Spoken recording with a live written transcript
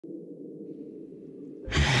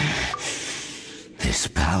This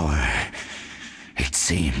power, it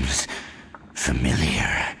seems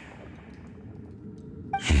familiar.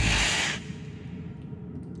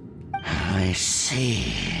 I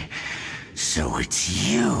see. So it's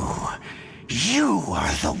you. You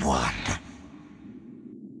are the one.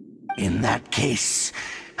 In that case,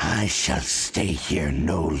 I shall stay here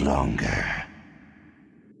no longer.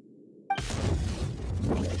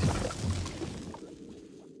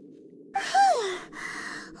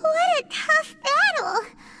 What a tough battle!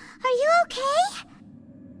 Are you okay?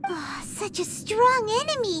 Oh, such a strong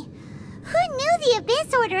enemy! Who knew the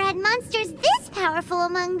Abyss Order had monsters this powerful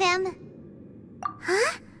among them?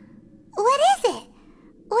 Huh? What is it?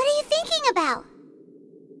 What are you thinking about?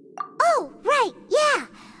 Oh, right, yeah!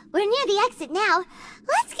 We're near the exit now.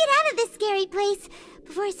 Let's get out of this scary place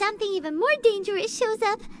before something even more dangerous shows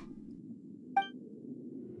up.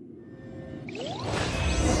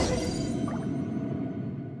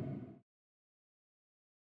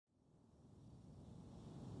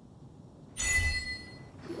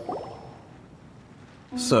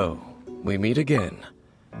 So, we meet again.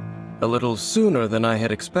 A little sooner than I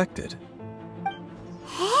had expected.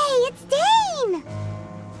 Hey, it's Dain!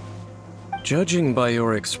 Judging by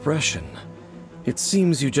your expression, it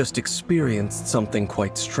seems you just experienced something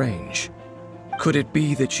quite strange. Could it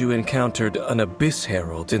be that you encountered an Abyss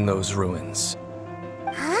Herald in those ruins?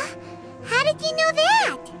 Huh? How did you know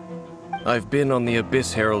that? I've been on the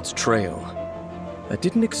Abyss Herald's trail. I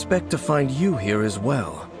didn't expect to find you here as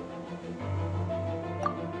well.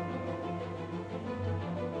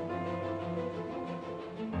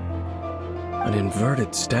 An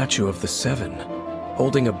inverted statue of the Seven,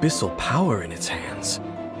 holding abyssal power in its hands.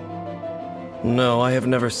 No, I have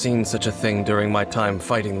never seen such a thing during my time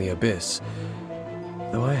fighting the Abyss,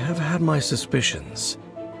 though I have had my suspicions.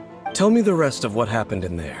 Tell me the rest of what happened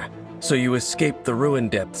in there. So you escaped the ruin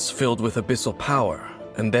depths filled with abyssal power,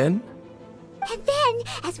 and then? And then,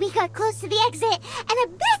 as we got close to the exit, an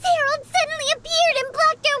Abyss Herald suddenly appeared and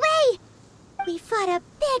blocked our way! We fought a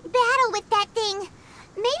big battle with that thing.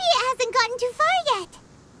 Maybe it hasn't gotten too far yet.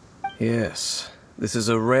 Yes, this is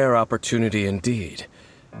a rare opportunity indeed.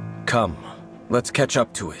 Come, let's catch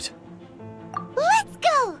up to it. Let's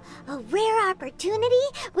go! A rare opportunity?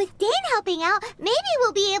 With Dain helping out, maybe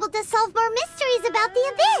we'll be able to solve more mysteries about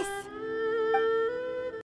the Abyss.